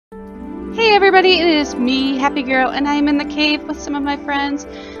Hey everybody, it is me, Happy Girl, and I am in the cave with some of my friends.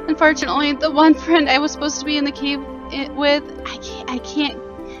 Unfortunately, the one friend I was supposed to be in the cave with, I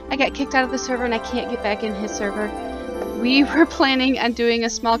got kicked out of the server and I can't get back in his server. We were planning on doing a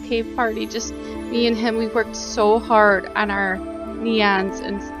small cave party, just me and him. We worked so hard on our neons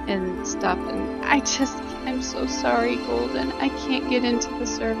and stuff, and I'm so sorry, Golden. I can't get into the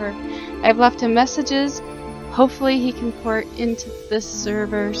server. I've left him messages. Hopefully he can port into this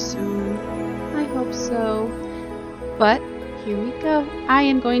server soon. I hope so. But here we go. I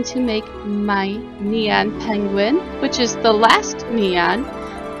am going to make my neon penguin, which is the last neon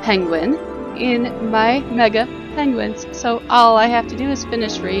penguin in my mega penguins. So all I have to do is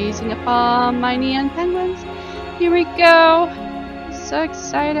finish raising up all my neon penguins. Here we go. I'm so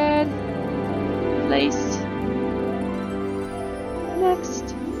excited. Place.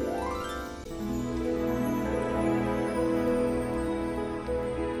 Next.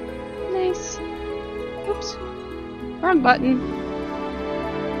 Nice. Oops. Wrong button.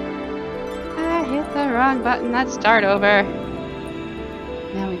 I hit the wrong button. Let's start over.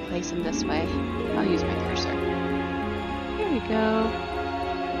 Now we place him this way. I'll use my cursor. Here we go.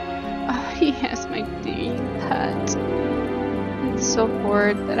 Oh, he has my dream pet. It's so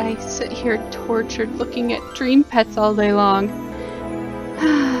bored that I sit here tortured looking at dream pets all day long.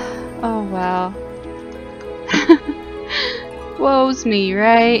 Oh well. Woe's me,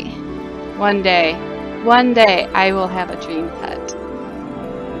 right? One day I will have a dream pet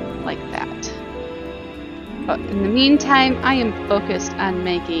like that. But in the meantime, I am focused on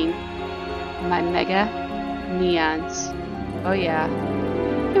making my mega neons. Oh yeah.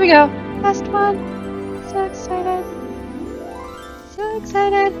 Here we go. Last one. So excited. So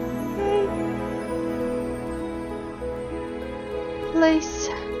excited. Yay. Place.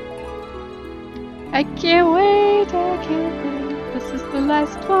 I can't wait. I can't wait. This is the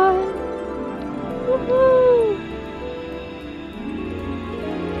last one. Woohoo!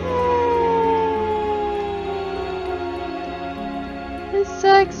 I'm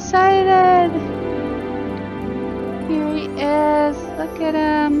so excited! Here he is. Look at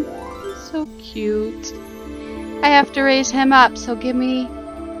him. He's so cute. I have to raise him up, so give me,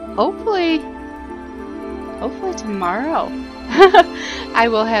 hopefully tomorrow, I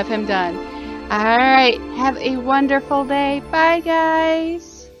will have him done. Alright, have a wonderful day. Bye guys!